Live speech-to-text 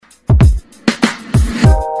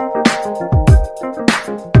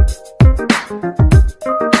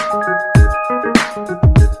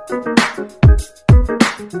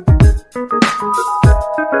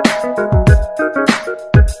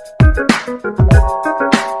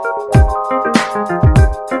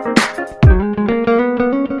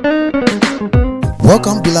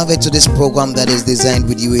Welcome, beloved, to this program that is designed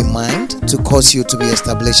with you in mind to cause you to be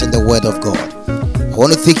established in the Word of God. I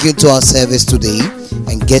want to take you to our service today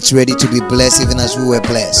and get ready to be blessed even as we were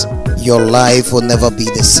blessed. Your life will never be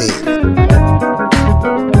the same.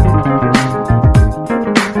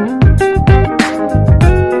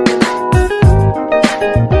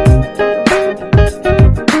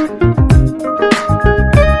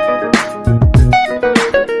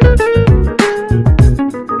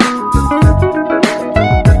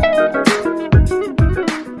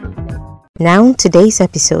 Now, today's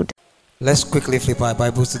episode. Let's quickly flip our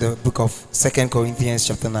Bibles to the book of 2 Corinthians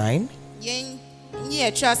chapter 9.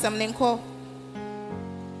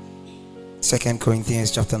 2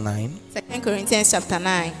 Corinthians chapter 9. 2 Corinthians chapter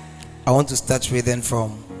 9. I want to start reading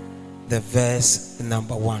from the verse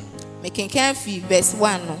number 1. Verse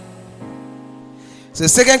 1. So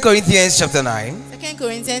 2 Corinthians chapter 9. 2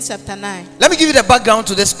 Corinthians chapter 9. Let me give you the background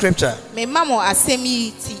to this scripture.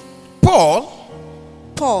 Paul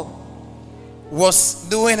was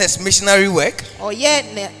doing his missionary work, and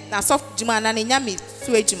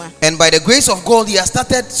by the grace of God he has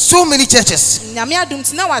started so many churches, and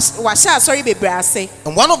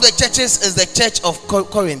one of the churches is the church of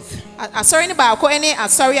Corinth,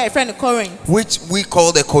 which we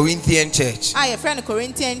call the Corinthian church.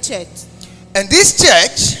 And this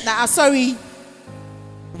church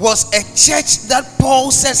was a church that Paul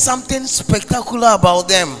said something spectacular about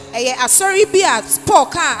them. And we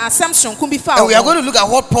are going to look at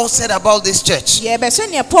what Paul said about this church. But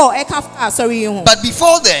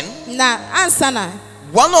before then,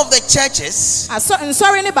 one of the churches,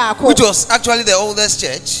 which was actually the oldest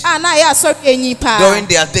church during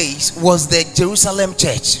their days, was the Jerusalem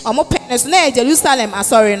church.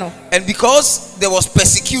 And because there was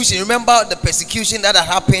persecution, remember the persecution that had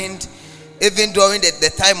happened even during the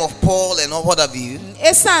time of Paul and all what have you, the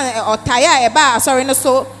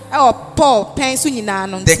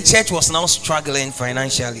church was now struggling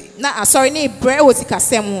financially.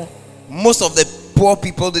 Most of the poor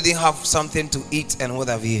people didn't have something to eat and what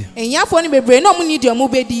have you. And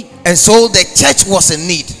so the church was in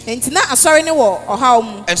need.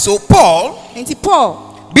 And so Paul,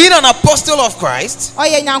 being an apostle of Christ,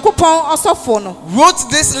 wrote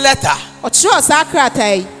this letter to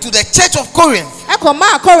the church of Corinth. And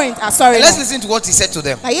let's listen to what he said to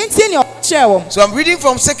them. So I'm reading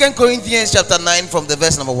from 2 Corinthians chapter 9 from the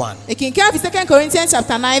verse number 1. 2 Corinthians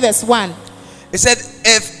chapter 9 verse 1. It said,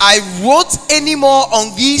 if I wrote any more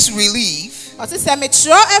on this relief, or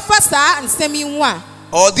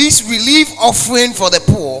this relief offering for the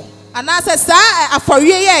poor. So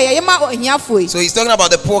he's talking about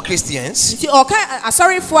the poor Christians. He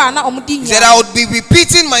said, I would be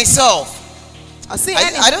repeating myself. I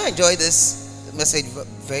don't enjoy this message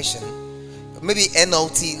version. Maybe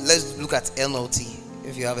NLT. Let's look at NLT.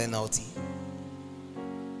 If you have NLT,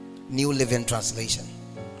 New Living Translation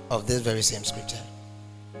of this very same scripture.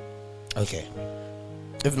 Okay.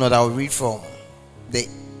 If not, I'll read from the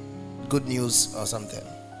Good News or something.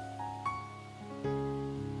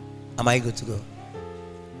 Am I good to go?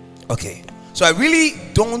 Okay. So I really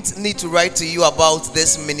don't need to write to you about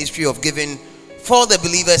this ministry of giving for the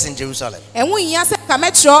believers in Jerusalem. For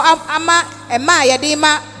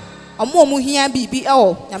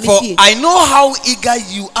I know how eager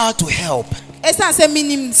you are to help. And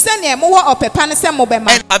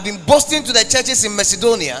I've been boasting to the churches in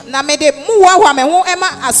Macedonia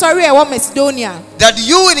that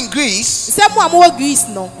you in Greece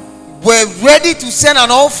were ready to send an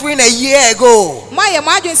offering a year ago.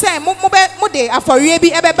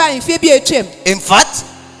 In fact,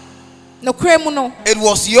 it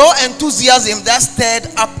was your enthusiasm that stirred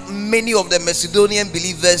up many of the Macedonian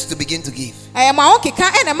believers to begin to give.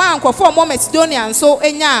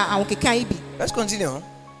 Let's continue.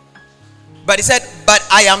 But he said, but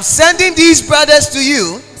I am sending these brothers to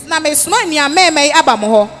you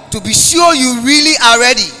to be sure you really are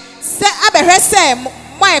ready.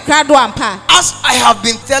 As I have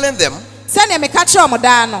been telling them,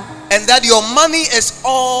 and that your money is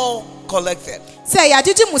all collected. I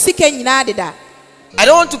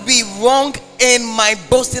don't want to be wrong in my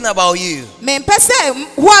boasting about you.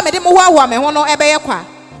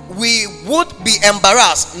 We would be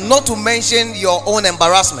embarrassed, not to mention your own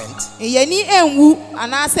embarrassment.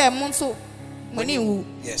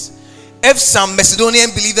 Yes. If some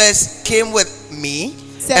Macedonian believers came with me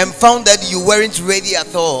and found that you weren't ready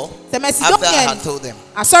at all after I had told them.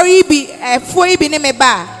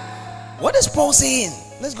 What is Paul saying?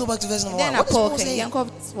 Let's go back to verse number 1. What is Paul saying?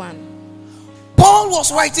 Paul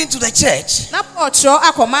was writing to the church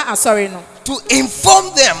to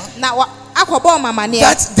inform them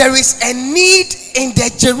that there is a need in the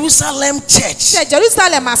Jerusalem church. And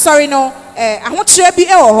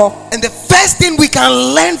the first thing we can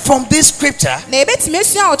learn from this scripture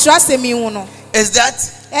is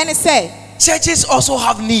that churches also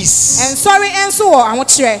have needs.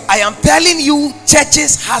 I am telling you,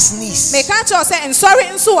 churches has needs.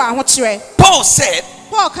 Paul said,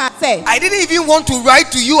 I didn't even want to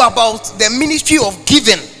write to you about the ministry of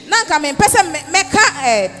giving.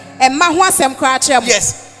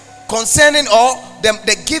 Yes, concerning all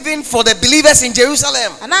the giving for the believers in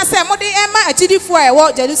Jerusalem.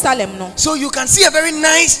 So you can see a very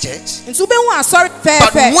nice church, but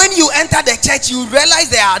when you enter the church, you realize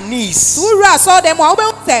there are needs.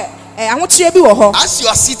 As you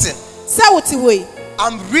are sitting,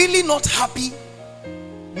 I'm really not happy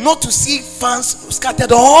not to see fans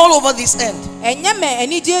scattered all over this end. It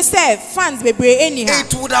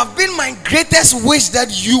would have been my greatest wish that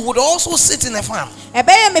you would also sit in a fan. Oh,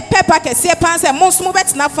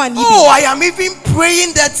 I am even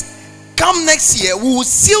praying that come next year we will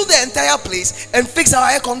seal the entire place and fix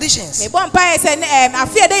our air conditions. I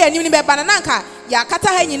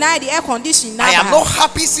am not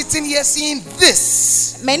happy sitting here seeing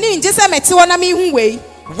this.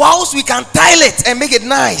 Whilst we can tile it and make it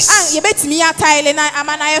nice. And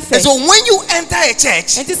so when you enter a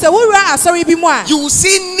church, you will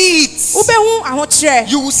see needs.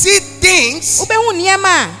 You will see things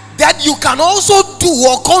that you can also do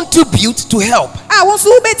or contribute to help. If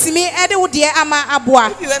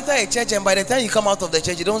you enter a church and by the time you come out of the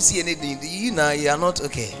church you don't see anything, you are not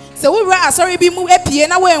okay.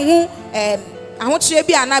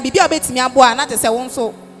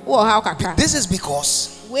 This is because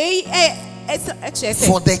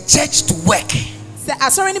for the church to work,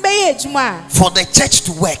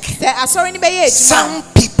 some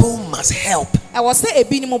people must help.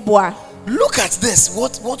 Look at this,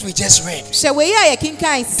 what we just read.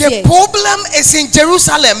 The problem is in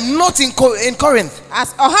Jerusalem, not in Corinth. And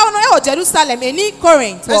so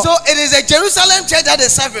it is a Jerusalem church that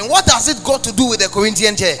is serving. What has it got to do with the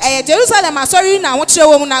Corinthian church?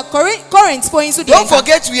 Don't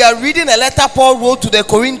forget we are reading a letter Paul wrote to the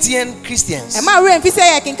Corinthian Christians.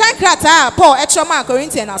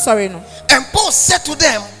 And Paul said to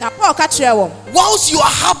them, whilst you are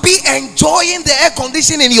happy enjoying the air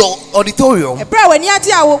conditioning in your auditorium, the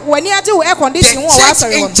church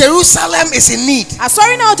in Jerusalem is in need.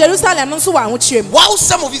 While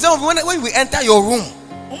some of you, when we enter your room,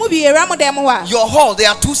 your hall, there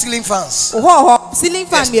are 2 ceiling fans. Yes,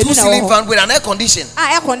 2 ceiling fans with an air condition.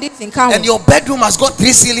 And your bedroom has got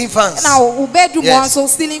 3 ceiling fans. Yes.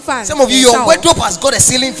 Some of you, your wardrobe has got a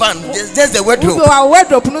ceiling fan. There's the wardrobe.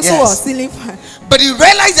 Yes. But you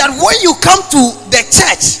realize that when you come to the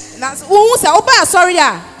church,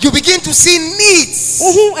 you begin to see needs.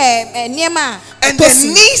 And the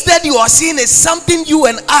needs that you are seeing is something you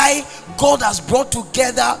and I, God has brought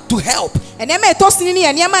together to help. The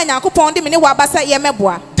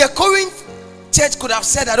Corinth church could have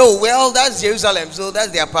said that, oh, well, that's Jerusalem, so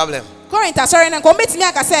that's their problem. Oh, I don't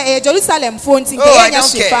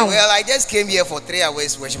care. Well, I just came here for 3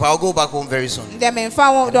 hours worship. I'll go back home very soon. I don't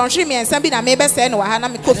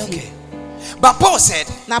care. But Paul said,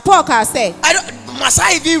 must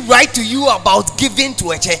I even write to you about giving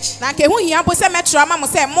to a church?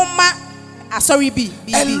 A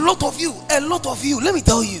lot of you, let me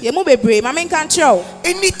tell you,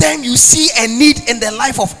 anytime you see a need in the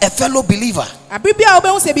life of a fellow believer,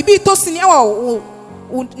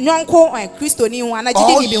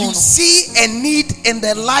 or you see a need in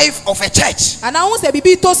the life of a church, know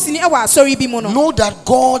that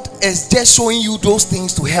God is just showing you those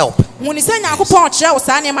things to help.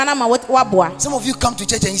 Some of you come to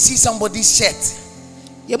church and you see somebody's shirt,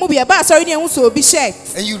 and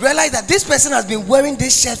you realize that this person has been wearing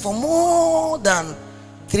this shirt for more than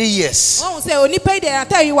 3 years. For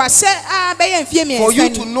you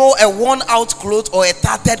to know a worn out cloth or a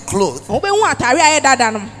tattered cloth, look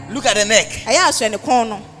at the neck.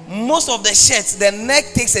 Most of the shirts, the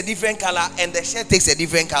neck takes a different color and the shirt takes a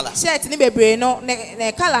different color. And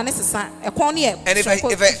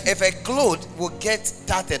if a cloth will get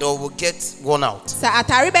tattered or will get worn out,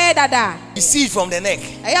 you see it from the neck.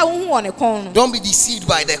 Don't be deceived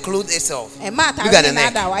by the cloth itself. Look at the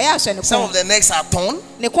neck. Some of the necks are torn,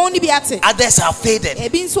 others are faded.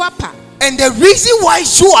 And the reason why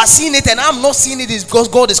you are seeing it and I'm not seeing it is because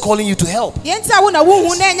God is calling you to help. God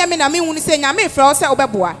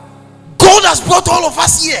has brought all of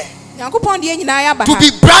us here. to be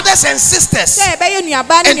brothers and sisters, and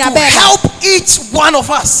to help each one of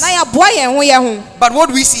us. But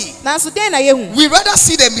what we see, we rather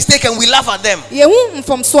see the mistake and we laugh at them. Did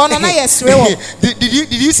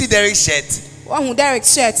you see Derek's shirt?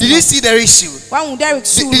 Did you see Derek's shoe?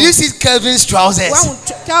 Did you see Kelvin's trousers?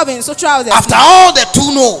 After all the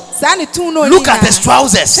tuno, look at his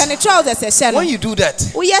trousers. When you do that,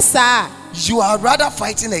 you are rather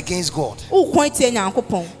fighting against God.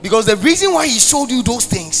 Because the reason why he showed you those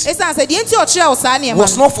things was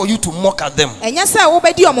not for you to mock at them,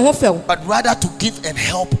 but rather to give and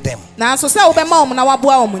help them. And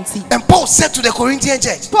Paul said to the Corinthian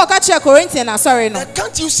church,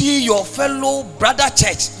 can't you see your fellow brother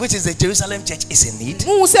church, which is the Jerusalem church, is in need?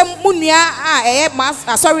 Can't you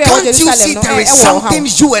see there is something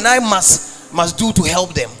you and I must do to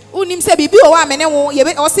help them? And listen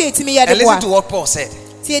to what Paul said.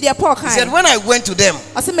 He said, when I went to them,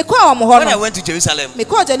 when I went to Jerusalem,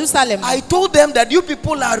 I told them that you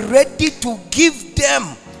people are ready to give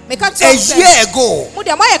them a year ago. You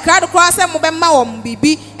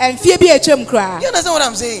understand what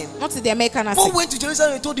I'm saying? Paul went to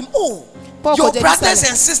Jerusalem and told him, your brothers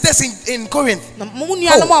and sisters in Corinth, they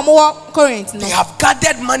have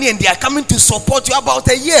gathered money and they are coming to support you. About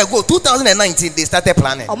a year ago, 2019, they started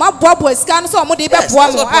planning. Yes,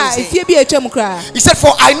 he said,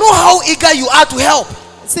 for I know how eager you are to help.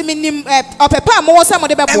 And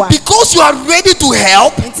because you are ready to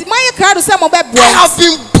help, I have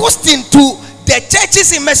been boasting to the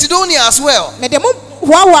churches in Macedonia as well, that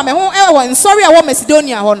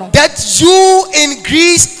you in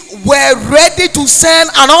Greece were ready to send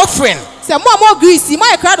an offering a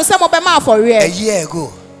year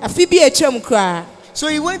ago. So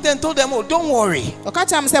he went and told them, don't worry. Your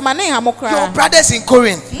brothers in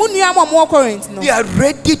Corinth, they are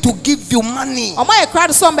ready to give you money.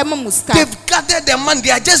 They've gathered their money.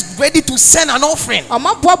 They are just ready to send an offering.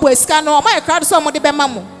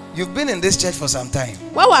 You've been in this church for some time,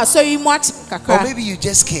 or maybe you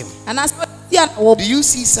just came. Do you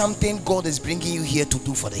see something God is bringing you here to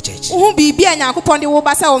do for the church? Do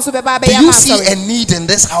you see a need in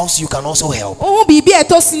this house you can also help? All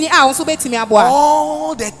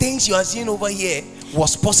the things you are seeing over here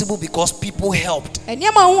was possible because people helped.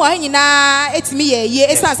 Yes.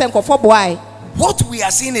 What we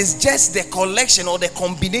are seeing is just the collection or the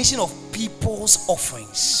combination of people's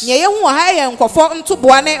offerings. All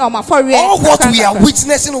what we are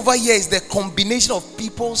witnessing over here is the combination of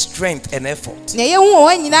people's strength and effort.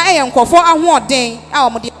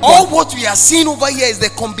 All what we are seeing over here is the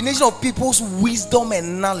combination of people's wisdom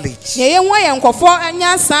and knowledge.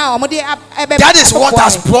 That is what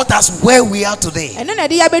has brought us where we are today.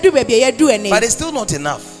 But it's still not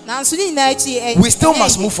enough. We still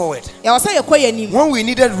must move forward. When we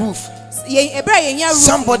needed roof,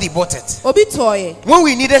 somebody bought it. When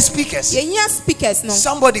we needed speakers,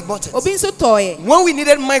 somebody bought it. When we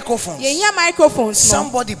needed microphones,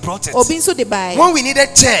 somebody brought it. When we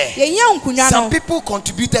needed chair, some people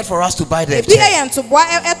contributed for us to buy the chair.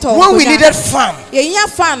 When we needed fan,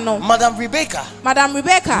 Madam Rebecca,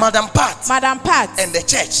 Madam Pat, and the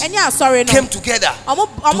church came together to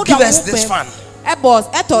give us this fan.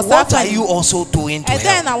 What are you also doing to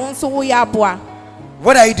help?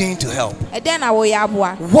 What are you doing to help?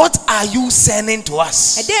 What are you sending to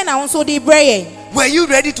us? Were you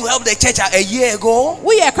ready to help the church a year ago?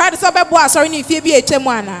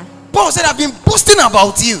 Paul said, I've been boasting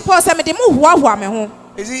about you.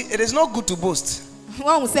 You see, it is not good to boast.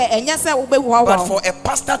 But for a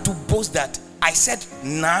pastor to boast that I said,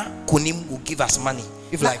 Kunim will give us money.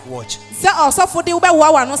 If like watch.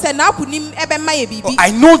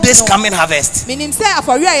 I know this coming harvest,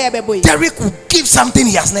 Derek will give something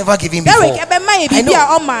he has never given before. I know.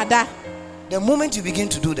 The moment you begin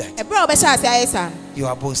to do that, you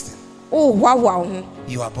are boasting.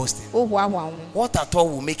 You are boasting. What at all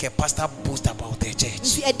will make a pastor boast about their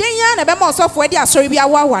church?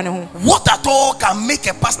 What at all can make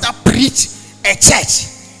a pastor preach a church?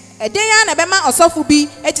 To the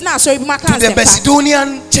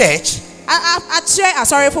Macedonian church,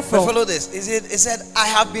 follow this. It said, I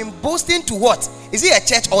have been boasting to what? Is it a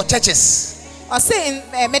church or churches? So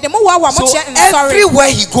everywhere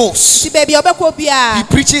he goes, he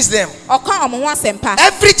preaches them.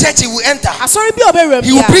 Every church he will enter,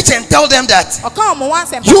 he will preach and tell them that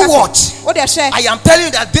you watch. I am telling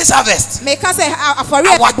you that this harvest, our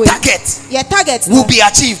target will be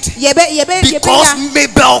achieved because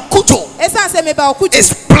Mabel Kuto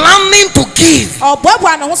is planning to give.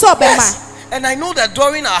 Yes. And I know that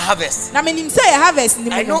during our harvest, I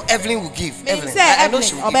know Evelyn will give. Evelyn, I know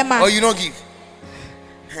she will give. Or you don't give.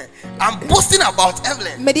 I'm boasting about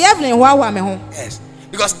Evelyn. Yes.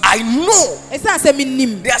 Because I know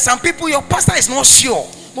there are some people, your pastor is not sure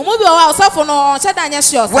whether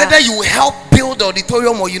you help build the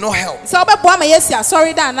auditorium or you not help.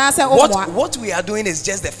 What we are doing is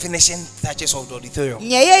just the finishing touches of the auditorium.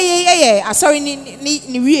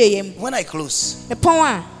 When I close,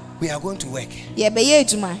 we are going to work. We are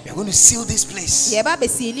going to seal this place,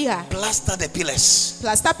 plaster the pillars,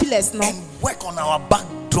 and work on our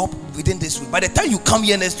backdrop within this week. By the time you come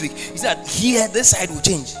here next week, is that here this side will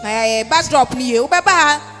change. Backdrop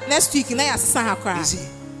next week. You see.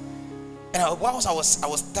 And whilst I was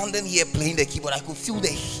standing here playing the keyboard, I could feel the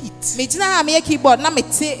heat. So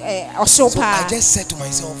I just said to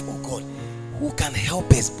myself, oh God, who can help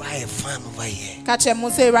us buy a fan over here?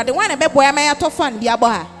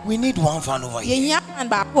 We need one fan over here.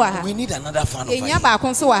 We need another fan over here.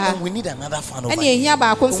 And we need another fan over here. And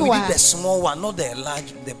we need the small one, not the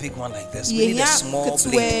large, the big one like this. We need a small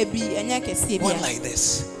blade, one like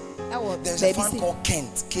this. There's a fan called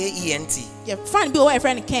Kent, K-E-N-T. Fan be a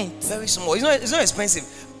friend Kent. Very small. It's not expensive.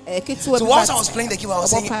 So whilst I was playing the keyboard, I was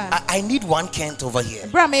saying, I need one Kent over here.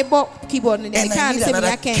 And I need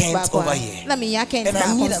another Kent over here. And I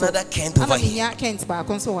need another Kent over here.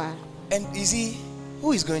 And you see,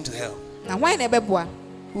 who is going to help?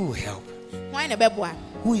 Who will help?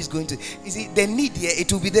 Who is going to? You see, the need here, it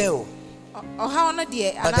will be there. But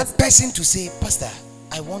the person to say, Pastor,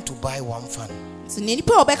 I want to buy one fan.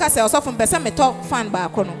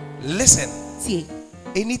 Listen.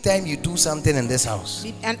 Anytime you do something in this house,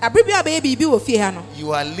 you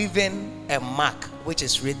are leaving a mark which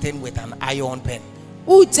is written with an iron pen.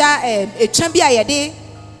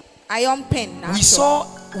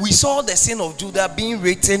 We saw the sin of Judah being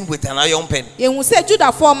written with an iron pen. What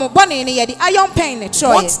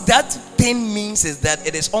that thing means is that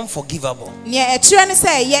it is unforgivable. What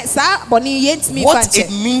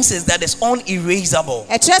it means is that it's unerasable.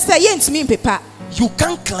 You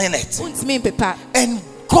can't clean it. And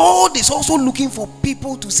God is also looking for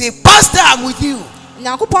people to say, Pastor, I'm with you.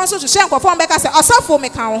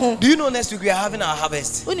 Do you know next week we are having our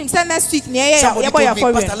harvest? Somebody told me,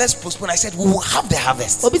 Pastor, let's postpone. I said, we will have the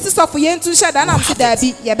harvest. We will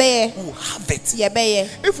have it.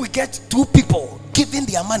 If we get 2 people giving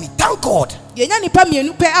their money, thank God. I'm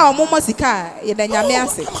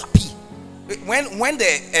happy. When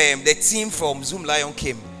the team from Zoom Lion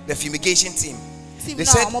came, the fumigation team, they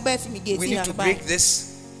said, we need to break this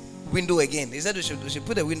window again. They said we should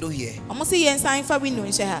put a window here. And we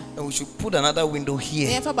should put another window here.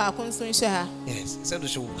 Yes. They said we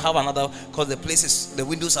should have another because the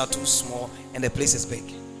windows are too small and the place is big.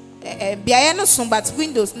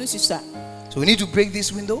 So we need to break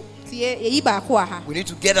this window. We need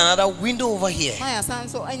to get another window over here. And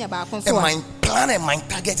my plan and my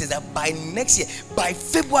target is that by next year, by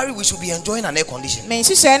February, we should be enjoying an air condition. By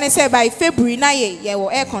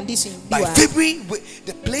February,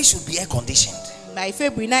 the place should be air conditioned. So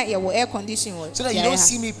that you don't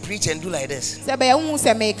see me preach and do like this. And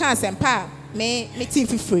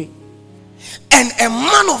a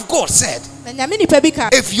man of God said,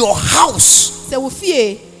 if your house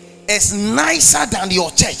is nicer than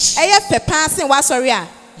your church,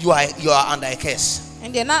 you are under a curse.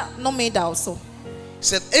 And they're not made also.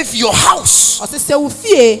 Said if your house is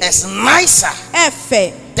nicer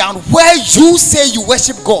than where you say you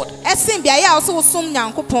worship God, if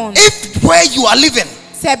where you are living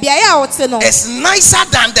is nicer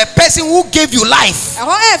than the person who gave you life,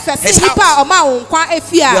 his house,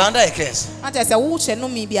 you are under a curse.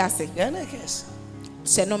 You are under a curse.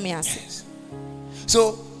 Yes.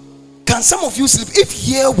 So can some of you sleep if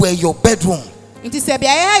here were your bedroom?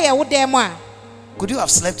 Could you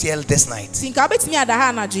have slept here this night?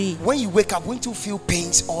 When you wake up, won't you feel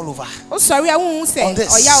pains all over? On this.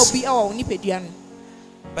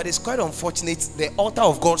 But it's quite unfortunate. The altar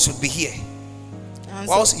of God should be here,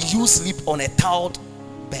 whilst you sleep on a tiled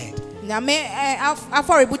bed. Some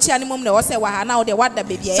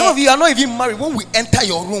of you are not even married. When we enter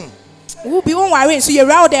your room,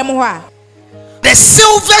 the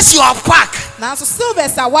silvers you have packed, the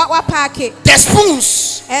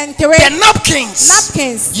spoons, the napkins,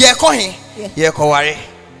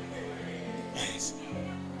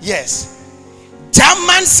 yes,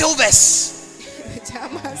 German silvers,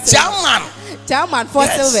 German for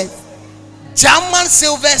silvers, German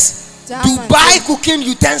silvers, Dubai cooking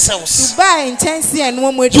utensils.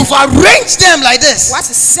 You've arranged them like this.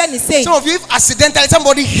 Some of you, if accidentally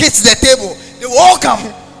somebody hits the table, they will all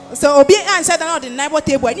come. So but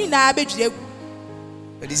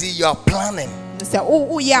you see, you are planning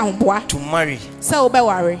to marry.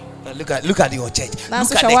 look at your church.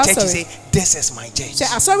 Look at the church. You say, this is my church.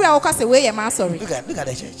 Look at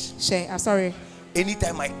the church. Sorry.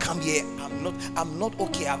 Anytime I come here, I'm not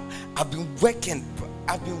okay. I've been working.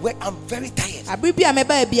 I'm very tired.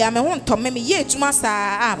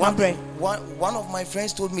 One of my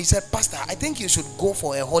friends told me, he said, Pastor, I think you should go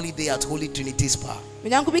for a holiday at Holy Trinity Spa.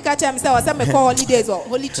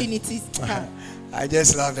 I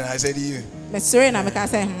just laughed and I said to you, I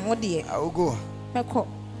will go.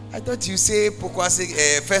 I thought you say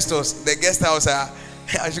Pokwasi Festus, the guest house, I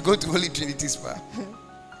should go to Holy Trinity Spa.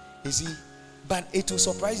 You see, but it will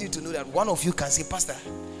surprise you to know that one of you can say, Pastor,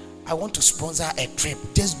 I want to sponsor a trip.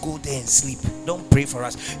 Just go there and sleep. Don't pray for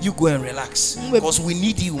us. You go and relax. Because we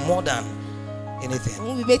need you more than anything.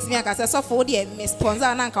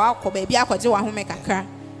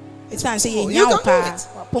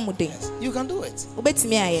 You can do it.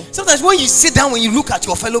 Sometimes when you sit down, when you look at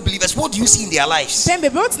your fellow believers, what do you see in their lives?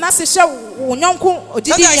 Sometimes I sit like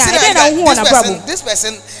this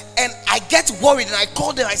person, and I get worried and I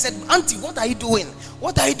call them. I said, Auntie, what are you doing?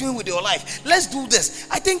 What are you doing with your life? Let's do this.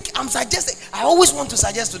 I think I'm suggesting. I always want to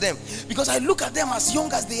suggest to them because I look at them as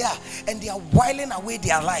young as they are and they are whiling away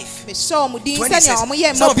their life. 26. Some of you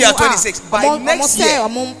are 26. By next year,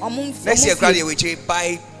 graduate,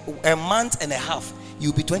 by a month and a half,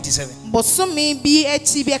 you'll be 27. Some of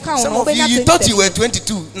you thought you were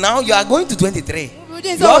 22. Now you are going to 23. You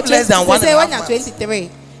have less than 1.5 months.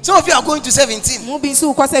 Some of you are going to 17. Others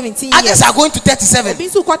are going to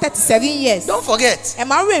 37 years. Don't forget.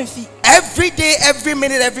 Every day, every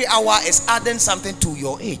minute, every hour is adding something to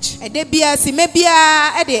your age. Is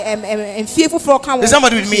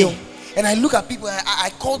somebody with me? And I look at people, I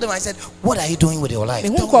call them, I said, what are you doing with your life?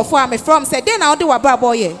 What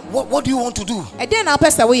do you want to do?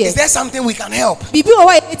 Is there something we can help?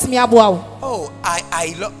 Oh,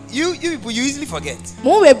 I love you people, you easily forget.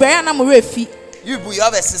 You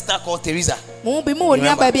have a sister called Teresa. She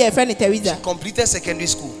completed secondary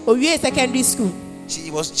school. She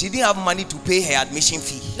didn't have money to pay her admission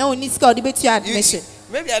fee.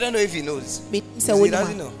 Maybe I don't know if he knows. He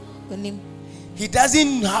doesn't know. He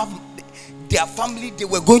doesn't have their family. They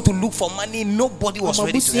were going to look for money. Nobody was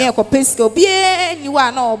ready to help. And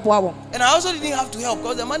I also didn't have to help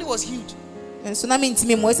because the money was huge. And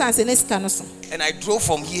I drove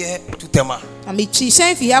from here to Tema. And I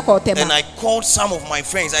called some of my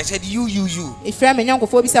friends. I said, you. There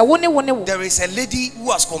is a lady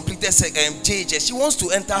who has completed JHS. She wants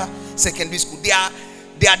to enter secondary school. Their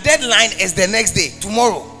deadline is the next day,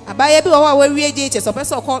 tomorrow. She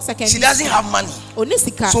doesn't have money.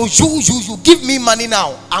 So you give me money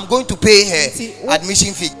now. I'm going to pay her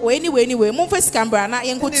admission fee. They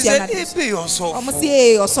said, hey, pay yourself. He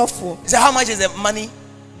said, how much is the money?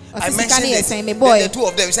 I mentioned it. The two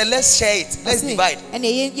of them. He said, let's share it. Let's divide.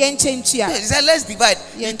 He said, let's divide.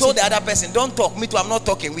 He told the other person, don't talk. Me too, I'm not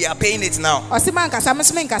talking. We are paying it now. He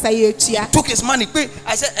took his money.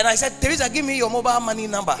 I said, Teresa, give me your mobile money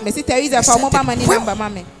number. This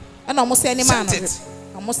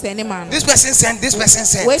person sent.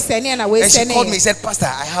 And she called me and said, Pastor,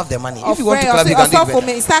 I have the money. If you want to clap, you can do it.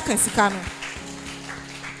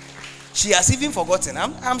 She has even forgotten.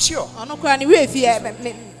 I'm sure.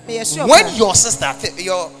 When your sister,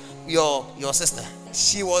 your sister,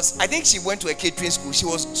 I think she went to a catering school. She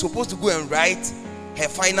was supposed to go and write her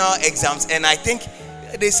final exams, and I think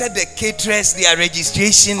they said the caterers, their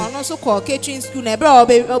registration. And they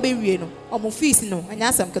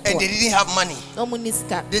didn't have money.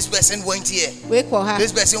 This person went here.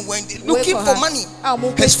 This person went looking for money.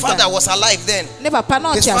 His father was alive then.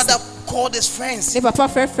 His father called his friends. They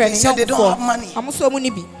said they don't have money.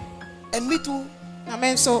 And me too.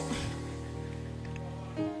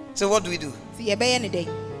 So what do we do?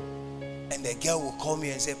 And the girl will call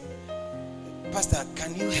me and say, Pastor,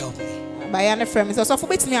 can you help me? And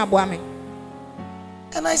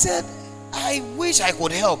I said, I wish I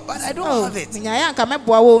could help, but I don't have it.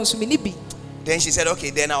 Then she said,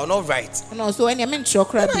 okay, then I'll not write. And I told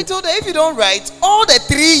her, if you don't write, all the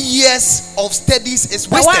 3 years of studies is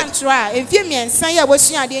wasted.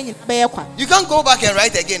 You can't go back and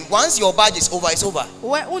write again. Once your badge is over, it's over. So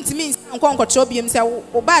what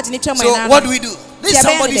do we do? This is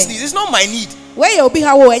somebody's need. It's not my need.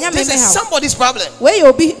 This is somebody's problem.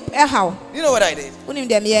 You know what I did?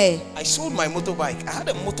 I sold my motorbike. I had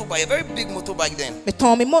a motorbike, a very big motorbike then.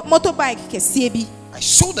 I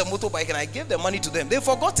sold the motorbike and I gave the money to them. They've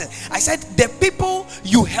forgotten. I said, the people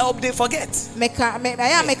you help, they forget.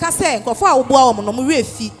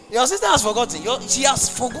 Your sister has forgotten. She has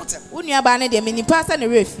forgotten. Oh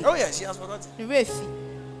yeah, she has forgotten.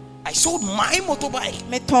 I sold my motorbike.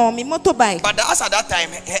 Me told me motorbike. But as at that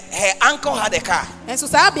time, her uncle had a car. And so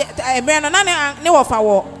her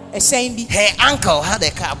uncle had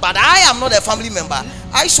a car, but I am not a family member.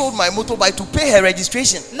 I sold my motorbike to pay her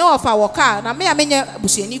registration. No of our car. Now me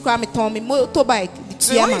motorbike.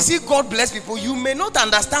 So when you see God bless people, you may not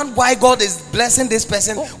understand why God is blessing this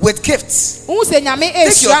person with gifts. Take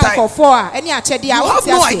your time. You have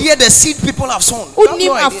no idea the seed people have sown. So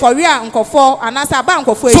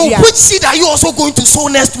which seed are you also going to sow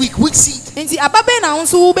next week? Which seed?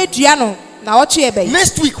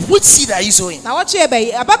 Next week, which seed are you sowing?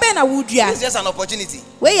 It's just an opportunity.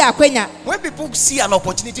 When people see an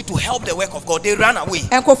opportunity to help the work of God, they run away.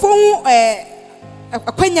 I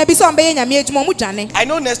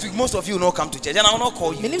know next week most of you will not come to church, and I will not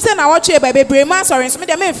call you.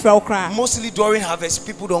 Mostly during harvest,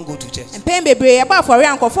 people don't go to church.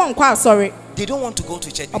 They don't want to go to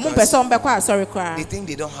church because they think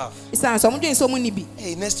they don't have.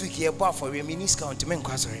 Hey, next week here, for you,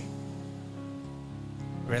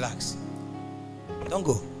 relax. Don't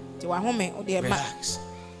go. Relax.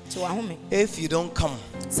 If you don't come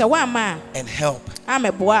and help,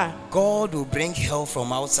 God will bring help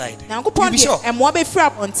from outside. You'll be shocked. You'll be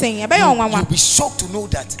shocked to know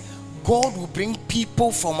that God will bring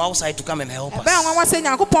people from outside to come and help us.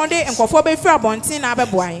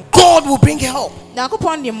 God will bring help. You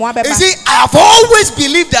see, I have always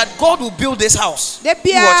believed that God will build this house. This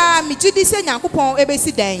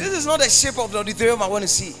is not the shape of the auditorium I want to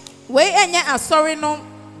see. Because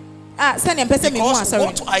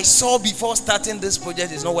what I saw before starting this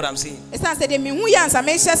project is not what I'm seeing. It's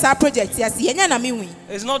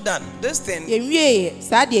not done. This thing,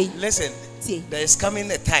 listen, there is coming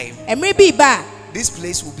a time this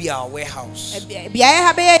place will be our warehouse.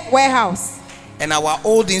 And our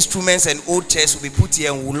old instruments and old chairs will be put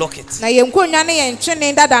here and we'll lock it. The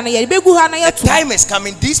time is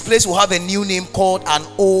coming. This place will have a new name called an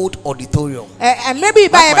old auditorium.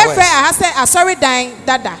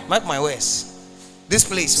 Mark my words. This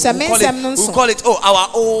place, we'll call it our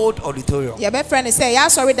old auditorium. And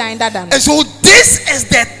so this is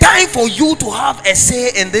the time for you to have a say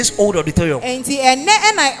in this old auditorium. There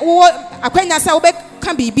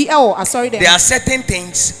are certain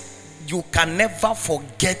things you can never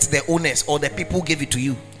forget the owners or the people who gave it to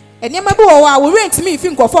you. There are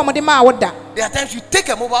times you take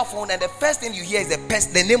a mobile phone and the first thing you hear is the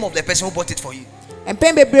name of the person who bought it for you. You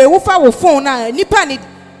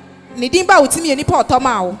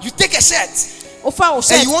take a shirt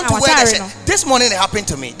and you want to wear the shirt. This morning it happened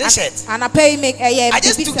to me. This shirt, I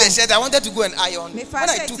just took the shirt. I wanted to go and iron. When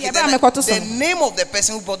I took it, the name of the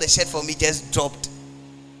person who bought the shirt for me just dropped.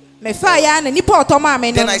 Then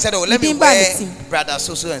I said, let me wear brother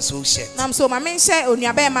so and so shirt.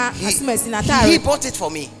 He bought it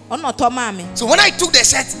for me. So when I took the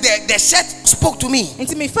shirt spoke to me. Now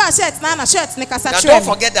don't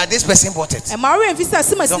forget that this person bought it.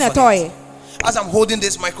 As I'm holding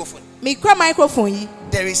this microphone,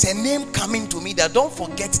 there is a name coming to me that don't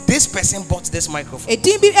forget this person bought this microphone.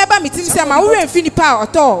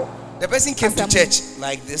 The person came to church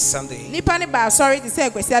like this Sunday. He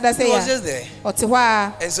was just there.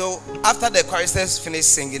 And so after the choristers finished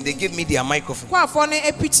singing, they gave me their microphone. And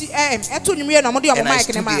I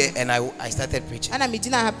stood there and I started preaching.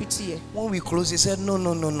 When we closed, he said,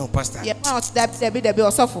 no, Pastor. You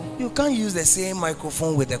can't use the same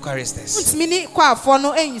microphone with the choristers. It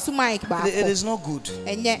is not good.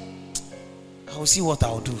 I will see what I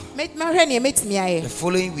will do. The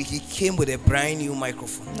following week, he came with a brand new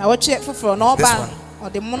microphone. This one.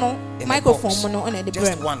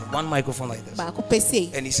 Just one microphone like this.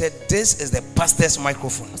 And he said, this is the pastor's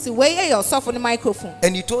microphone.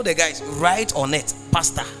 And he told the guys, write on it,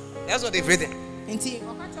 Pastor. That's what they've written. Yes.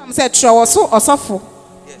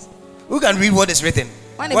 Who can read what is written?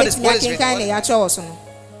 What is written?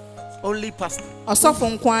 Only Pastor.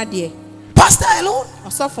 Pastor alone?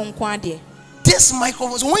 This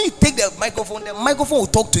microphone, so when you take the microphone will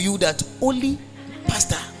talk to you that only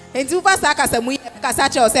Pastor. Why?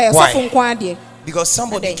 Because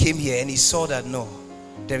somebody came here and he saw that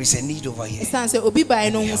there is a need over here. Somebody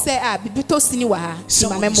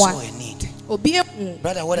saw a need.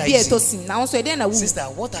 Brother, what are you seeing? Sister,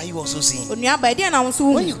 what are you also seeing? When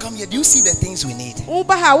you come here, do you see the things we need?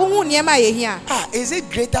 Is it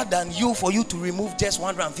greater than for you to remove just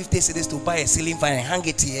 150 cedis to buy a ceiling fan and hang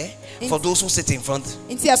it here for those who sit in front?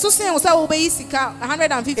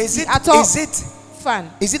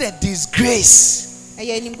 Is it a disgrace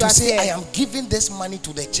to say I am giving this money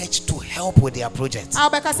to the church to help with their project?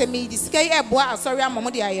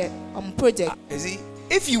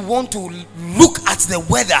 if you want to look at the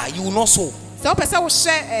weather, you will not sow.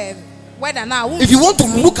 If you want to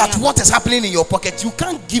look at what is happening in your pocket, you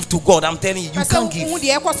can't give to God. I'm telling you, you can't give. See,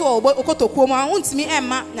 the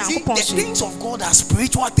things of God are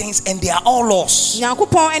spiritual things and they are all laws. There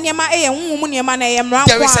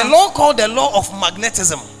is a law called the law of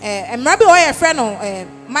magnetism.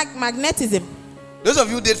 Magnetism. Those of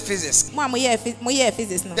you who did physics,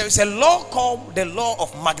 there is a law called the law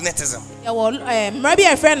of magnetism.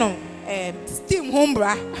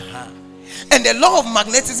 And the law of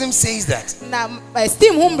magnetism says that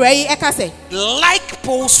like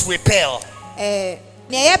poles repel and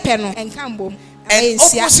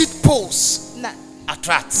opposite poles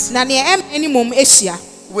attract.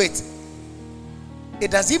 Wait,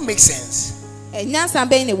 it doesn't make sense.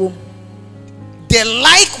 The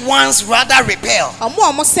like ones rather repel, and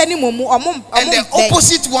the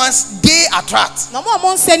opposite ones they attract. So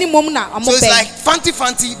it's like fanti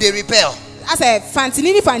they repel. Ewe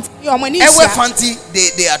fanti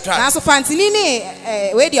they attract. The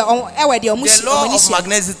law of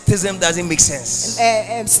magnetism doesn't make sense.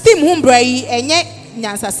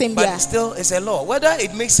 But still, it's a law. Whether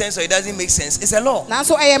it makes sense or it doesn't make sense, it's a law. There is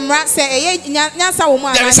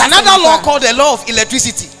another law called the law of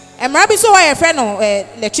electricity. The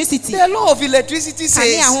law of electricity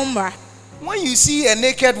says when you see a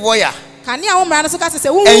naked wire and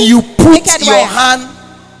you put your hand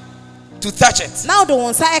to touch it,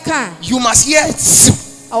 you must hear zoom.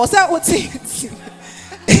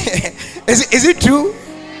 Is it true?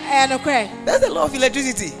 That's the law of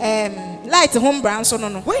electricity.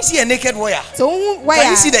 When you see a naked wire,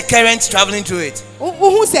 can you see the current traveling through it?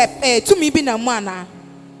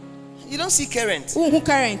 You don't see current.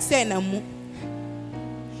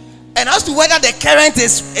 And as to whether the current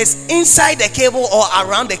is inside the cable or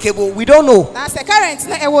around the cable, we don't know. But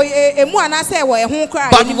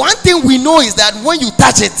one thing we know is that when you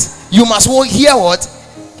touch it, you must hear what?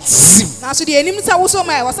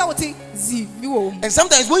 And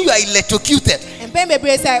sometimes when you are electrocuted,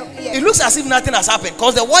 it looks as if nothing has happened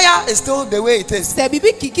because the wire is still the way it is. Have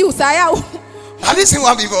you seen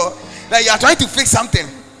one before? Like you are trying to fix something,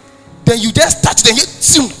 then you just touch the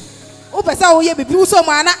zoom. And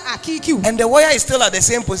the wire is still at the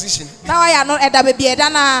same position.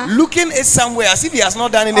 Looking at somewhere as if he has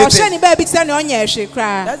not done anything.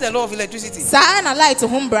 That's the law of electricity. So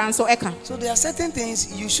there are certain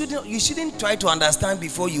things you shouldn't try to understand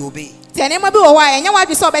before you obey.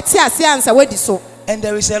 And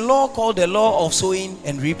there is a law called the law of sowing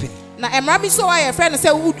and reaping. There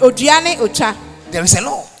is a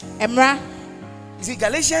law. You see,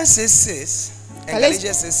 Galatians 6:6. And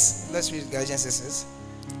Galatians 6, let's read Galatians 6:6.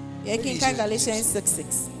 Galatians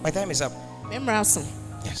 6:6. My time is up.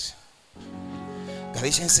 Yes.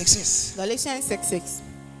 Galatians 6:6. Galatians 6:6.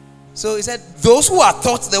 So he said, those who are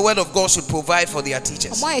taught the word of God should provide for their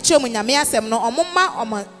teachers,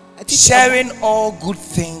 sharing all good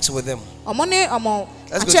things with them. Let's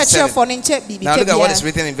go to 7. Now look at what is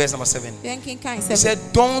written in verse number 7. He said,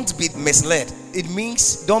 don't be misled. It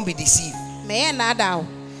means don't be deceived.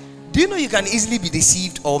 Do you know you can easily be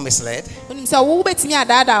deceived or misled?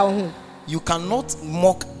 You cannot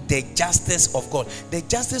mock the justice of God. The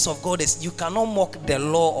justice of God is you cannot mock the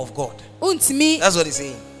law of God. That's what he's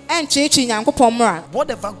saying.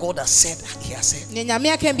 Whatever God has said, he has said.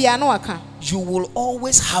 You will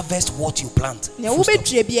always harvest what you plant. Look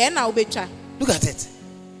at it.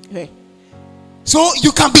 So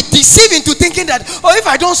you can be deceived into thinking that, oh, if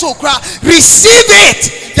I don't sow crap, receive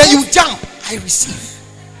it. Then you jump. I receive.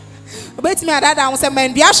 Then the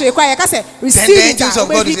angels of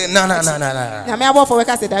God will say, no.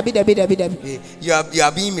 You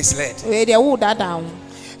are being misled. He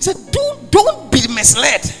said, don't be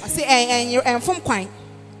misled.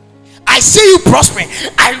 I see you prospering.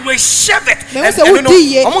 I receive it. I'm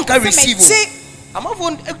going to receive it. I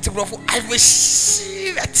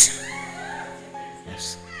receive it.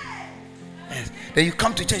 Then you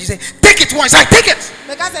come to church, you say, take it once, I take it.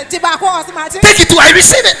 Take it two, I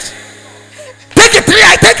receive it. Take it three,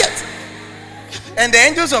 I take it. And the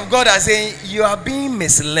angels of God are saying, you are being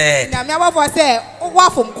misled.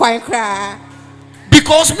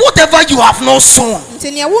 Because whatever you have not sown,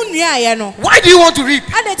 why do you want to reap?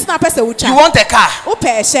 You want a car. What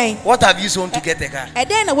have you sown to get a car?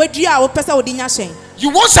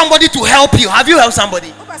 You want somebody to help you. Have you helped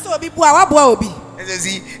somebody?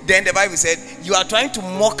 Then the Bible said, you are trying to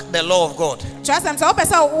mock the law of God.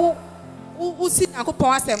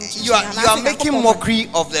 You are making mockery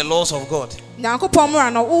of the laws of God. That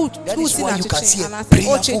is why you can see a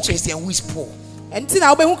prayerful Christian who is poor.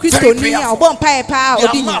 Very prayerful. Their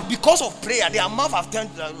mouth, because of prayer, their mouth have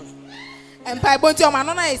turned to the roof.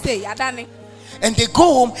 And they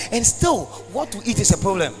go home and still what to eat is a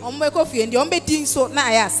problem.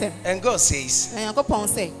 And God says,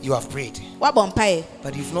 you have prayed, but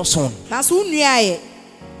you've not sown.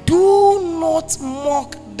 Do not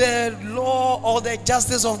mock the law or the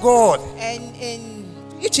justice of God.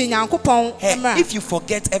 If you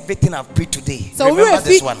forget everything I've prayed today, remember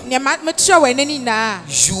this one.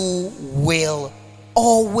 You will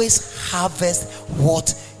always harvest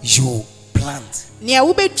what you plant.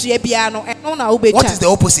 What is the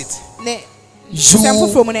opposite? You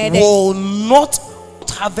will not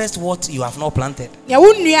harvest what you have not planted.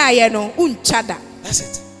 That's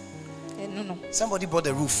it. Somebody bought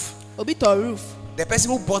a roof. The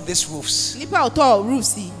person who bought these roofs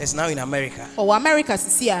is now in America. He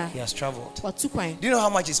has traveled. Do you know how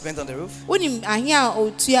much he spent on the roof?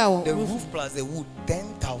 The roof plus the wood,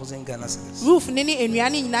 10,000 Ghana cedis. Old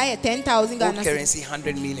currency,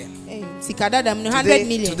 100 million.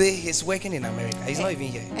 Today he's working in America. He's not even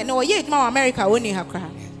here.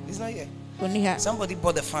 He's not here. Somebody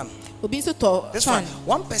bought the fan. This one,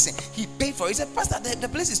 one person, he paid for it. He said, Pastor, the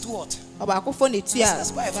place is too hot.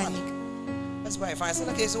 Let's buy a fan. Let's buy a fan. I said,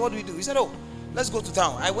 okay, so what do we do? He said, oh, let's go to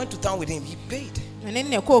town. I went to town with him. He paid. Even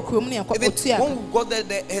when we got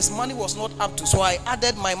there, his money was not up to, so I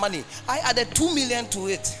added my money. I added 2 million to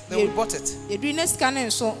it. Then we bought it.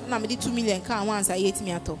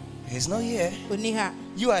 He's not here.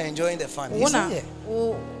 You are enjoying the fun. He's not here.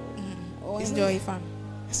 Enjoy fun.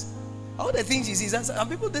 Yes. All the things you see, and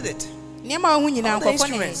people did it. All the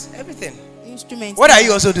instruments, everything. What are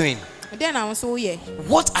you also doing?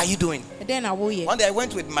 What are you doing? One day I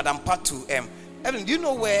went with Madam Pat to Evelyn, do you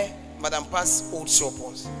know where Madam Pat's old shop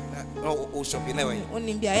was? No, old shop, you know where?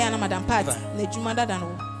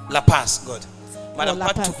 La Paz, God. Madam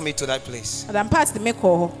Pat took me to that place. And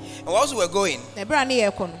whilst we were going,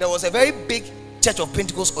 there was a very big Church of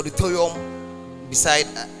Pentecost auditorium beside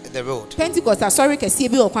the road. When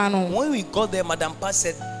we got there, Madam Pat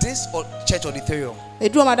said, this church auditorium,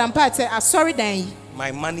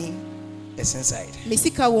 my money is inside.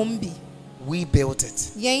 We built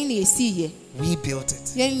it. We built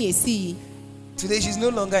it. Today she's no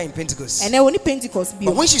longer in Pentecost.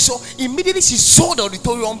 But when she saw, immediately she saw the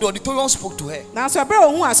auditorium spoke to her.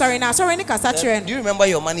 Do you remember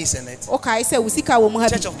your money is in it?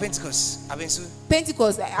 Church of Pentecost, Abensu.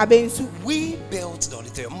 We built the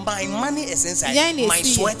auditorium. My money is inside. My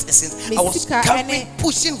sweat is inside. I was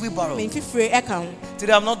pushing wheelbarrow.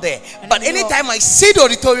 Today I'm not there. But anytime I see the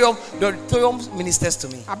auditorium ministers to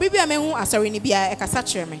me.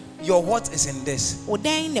 Your what is in this?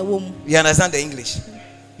 You understand the English?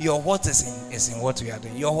 Your what is in what we are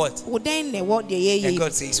doing. Your what? And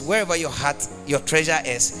God says, wherever your heart, your treasure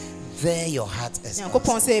is, there your heart is. I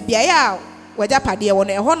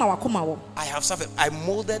have suffered. I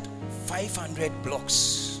molded 500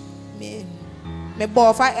 blocks.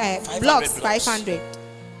 500.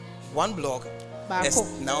 One block is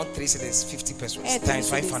now 3 cities, 50 pesos times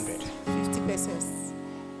 500. 50 pesos.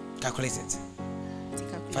 Calculate it.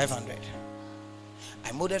 500.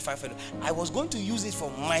 I molded 500. I was going to use it for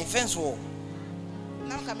my fence wall.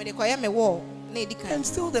 And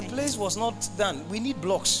still the place was not done. We need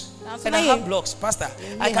blocks. And I have blocks, Pastor.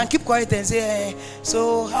 I can keep quiet and say, hey,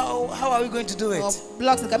 so how are we going to do it?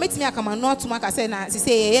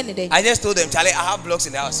 I just told them, Charlie, I have blocks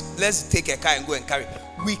in the house. Let's take a car and go and carry.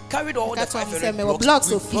 We carried all the 500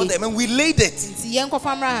 blocks. We brought them and we laid it.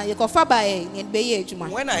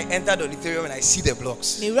 When I entered the auditorium and I see the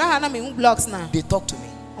blocks, they talk to me.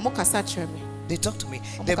 They talk to me.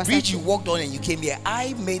 The bridge you walked on and you came here,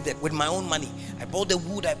 I made that with my own money. I bought the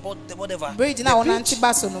wood, I bought the whatever. And it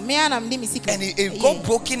got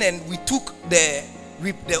broken and we took the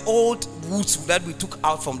old woods that we took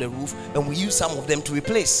out from the roof and we used some of them to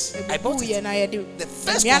replace. I bought it. The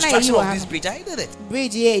first construction of this bridge, I did it.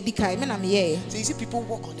 So you see people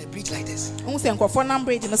walk on the bridge like this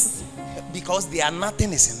because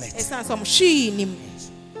nothing is in it.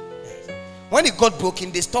 When it got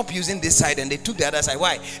broken, they stopped using this side and they took the other side.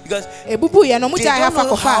 Why? Because they don't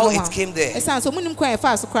know how it came there. Child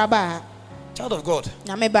of God,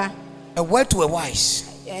 a word to a wise.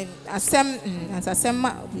 As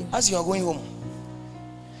you are going home,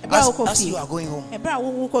 as you are going home,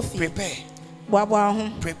 prepare.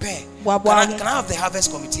 Prepare. Can I have the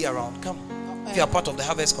harvest committee around? Come. If you are part of the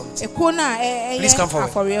harvest committee, please come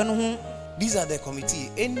forward. These are the committee.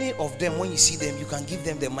 Any of them, when you see them, you can give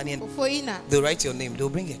them the money and they'll write your name. They'll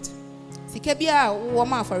bring it. Do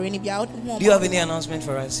you have any announcement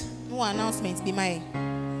for us? No announcement be mine.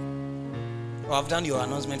 Oh, I've done your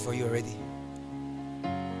announcement for you already.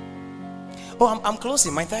 Oh, I'm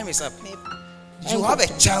closing. My time is up. You have a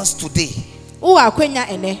chance today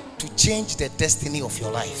to change the destiny of your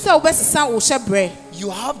life. You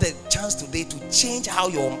have the chance today to change how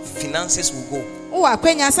your finances will go.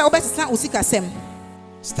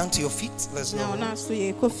 Stand to your feet. Let's go.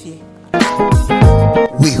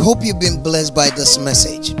 We hope you've been blessed by this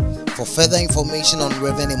message. For further information on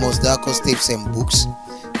Reverend Amos Darko's tapes and books,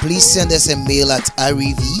 please send us a mail at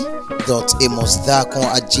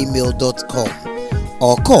rev.amosdarko@gmail.com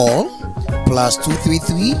or call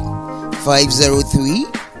 +233 503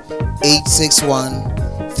 861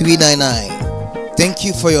 399. Thank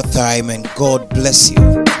you for your time and God bless you.